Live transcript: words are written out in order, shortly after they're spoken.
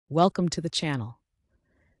Welcome to the channel.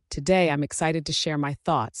 Today I'm excited to share my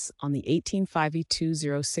thoughts on the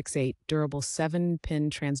 1852-068 durable 7-pin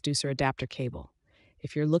transducer adapter cable.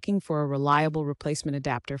 If you're looking for a reliable replacement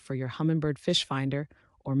adapter for your Humminbird fish finder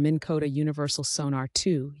or Minn Kota Universal Sonar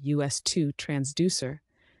 2 US2 transducer,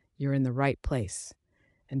 you're in the right place.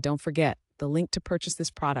 And don't forget, the link to purchase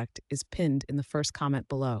this product is pinned in the first comment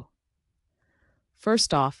below.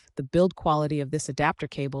 First off, the build quality of this adapter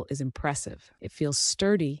cable is impressive. It feels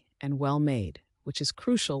sturdy and well made, which is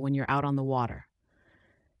crucial when you're out on the water.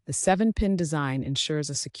 The 7-pin design ensures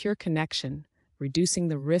a secure connection, reducing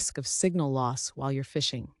the risk of signal loss while you're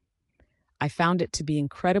fishing. I found it to be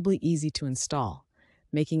incredibly easy to install,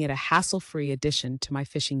 making it a hassle-free addition to my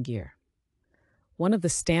fishing gear. One of the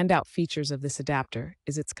standout features of this adapter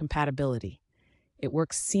is its compatibility. It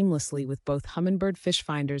works seamlessly with both Humminbird fish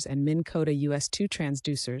finders and Minn Kota US2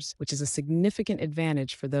 transducers, which is a significant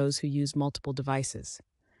advantage for those who use multiple devices.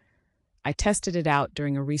 I tested it out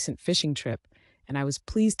during a recent fishing trip, and I was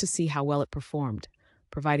pleased to see how well it performed,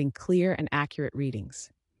 providing clear and accurate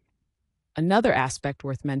readings. Another aspect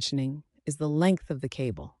worth mentioning is the length of the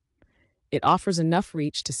cable. It offers enough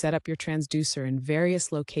reach to set up your transducer in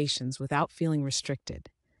various locations without feeling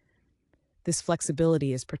restricted. This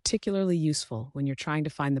flexibility is particularly useful when you're trying to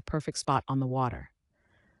find the perfect spot on the water.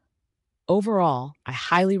 Overall, I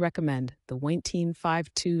highly recommend the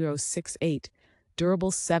 1852-068 durable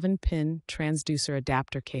 7-pin transducer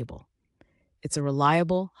adapter cable. It's a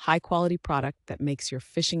reliable, high-quality product that makes your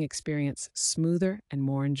fishing experience smoother and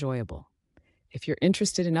more enjoyable. If you're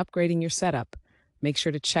interested in upgrading your setup, make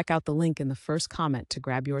sure to check out the link in the first comment to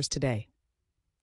grab yours today.